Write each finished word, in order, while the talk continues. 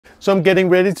So I'm getting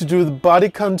ready to do the body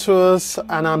contours,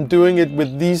 and I'm doing it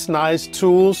with these nice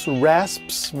tools,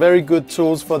 rasps, very good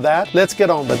tools for that. Let's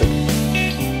get on with it.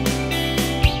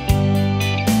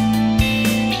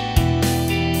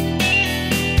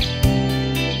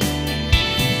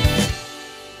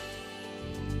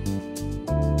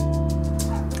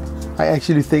 I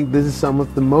actually think this is some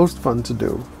of the most fun to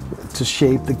do, to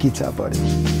shape the guitar body.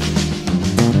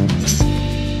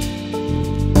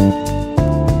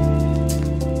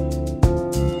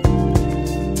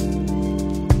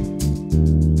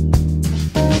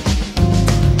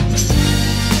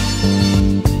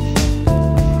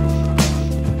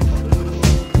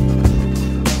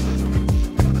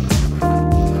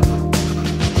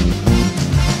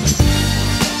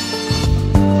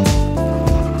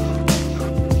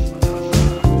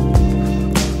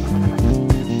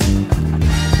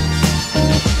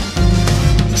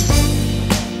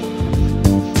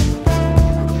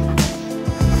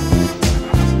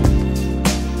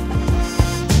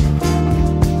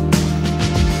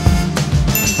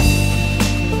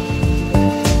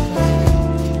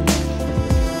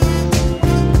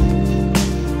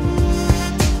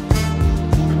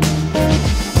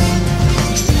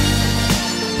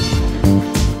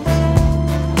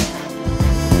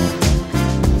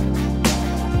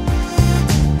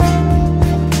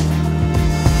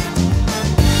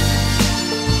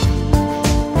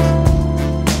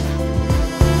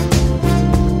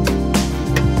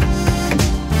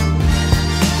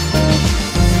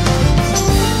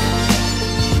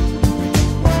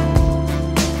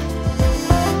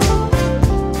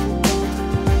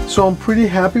 So I'm pretty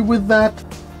happy with that,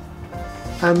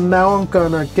 and now I'm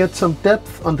gonna get some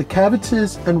depth on the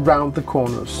cavities and round the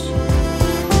corners.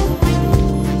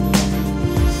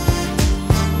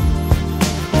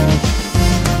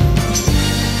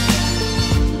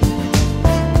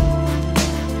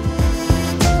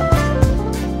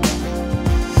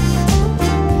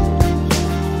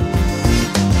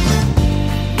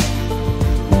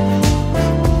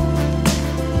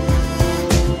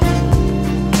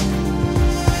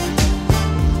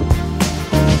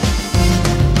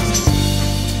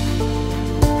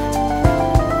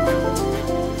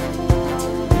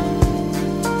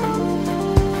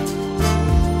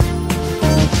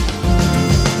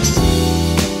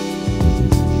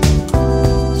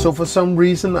 So for some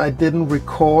reason I didn't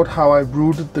record how I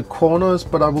routed the corners,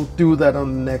 but I will do that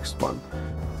on the next one.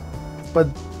 But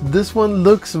this one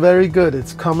looks very good,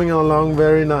 it's coming along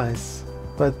very nice.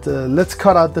 But let's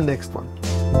cut out the next one.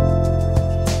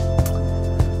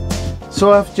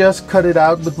 So I've just cut it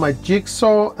out with my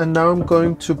jigsaw, and now I'm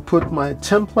going to put my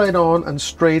template on and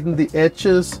straighten the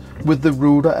edges with the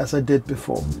router as I did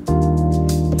before.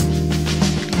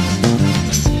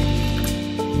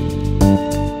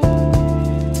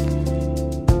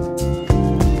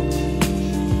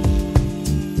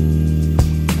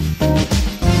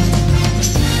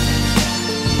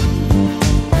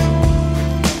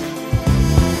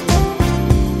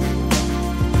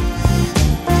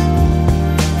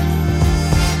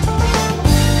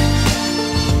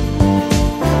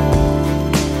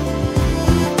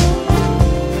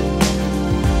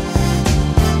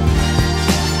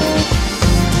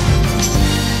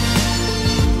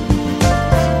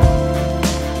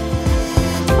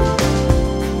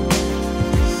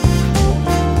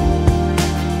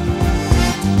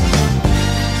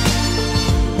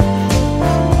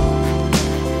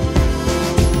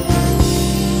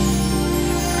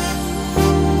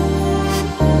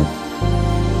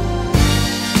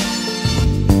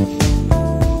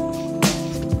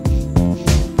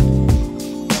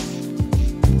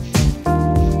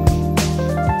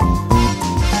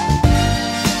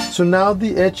 So now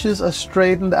the edges are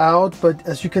straightened out, but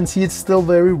as you can see it's still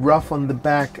very rough on the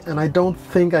back, and I don't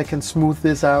think I can smooth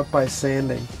this out by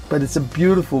sanding, but it's a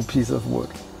beautiful piece of wood.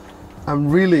 I'm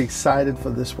really excited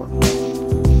for this one.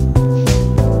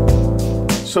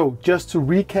 So just to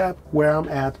recap where I'm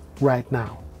at right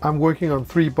now. I'm working on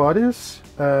 3 bodies,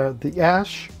 the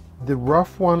ash, the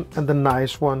rough one, and the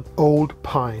nice one, old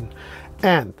pine.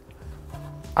 And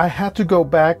I had to go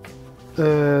back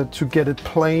to get it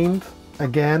planed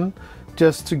again,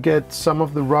 just to get some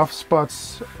of the rough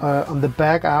spots on the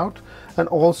back out, and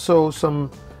also some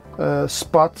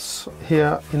spots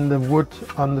here in the wood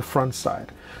on the front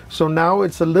side. So now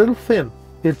it's a little thin,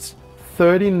 it's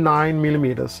 39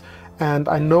 millimeters, and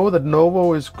I know that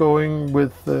Novo is going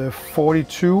with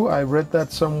 42, I read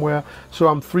that somewhere, so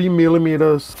I'm 3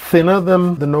 millimeters thinner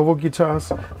than the Novo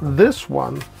guitars. This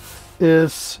one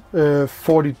is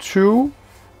 42,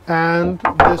 and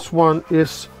this one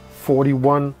is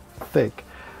 41 thick.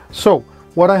 So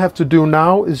what I have to do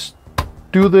now is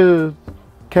do the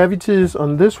cavities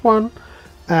on this one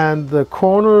and the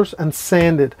corners and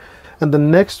sand it. And the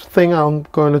next thing I'm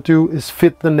going to do is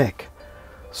fit the neck.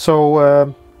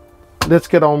 So let's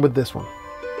get on with this one.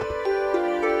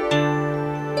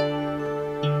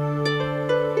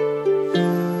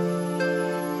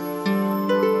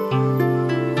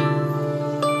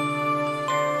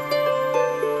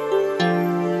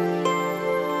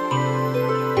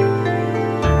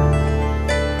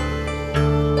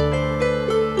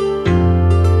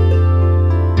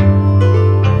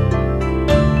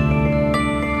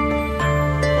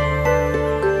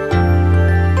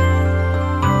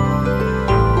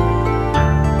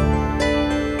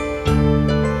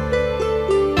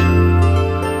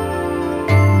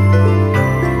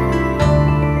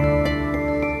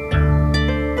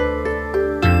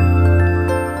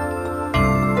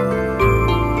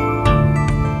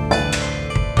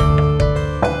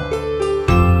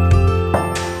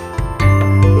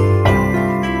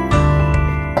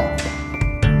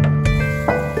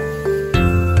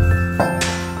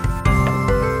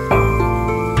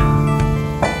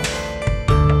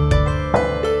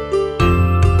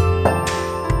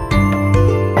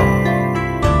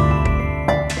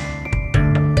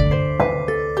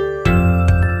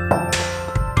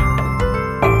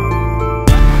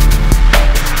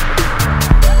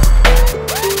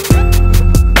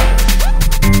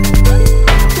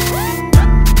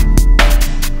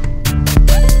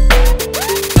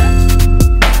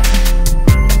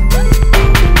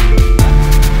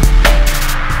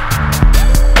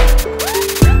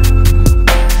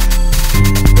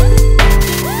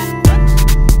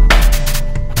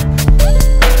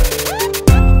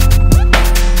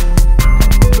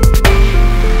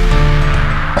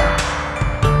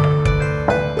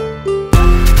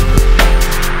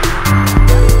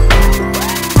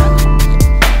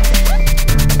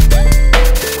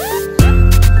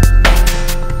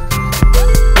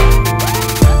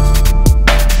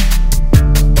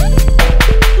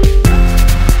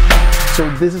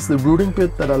 This is the rooting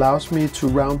bit that allows me to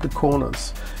round the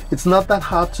corners. It's not that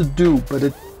hard to do, but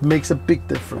it makes a big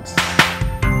difference.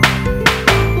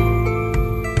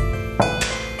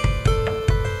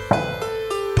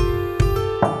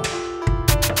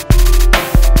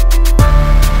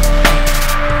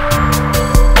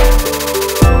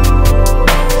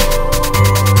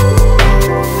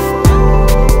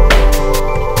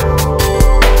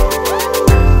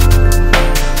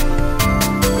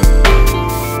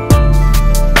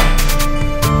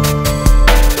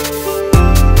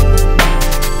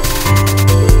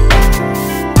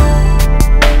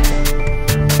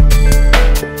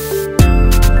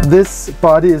 This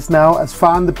body is now as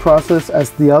far in the process as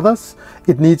the others.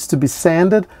 It needs to be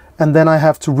sanded, and then I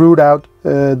have to root out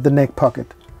the neck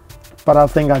pocket. But I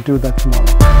think I'll do that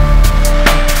tomorrow.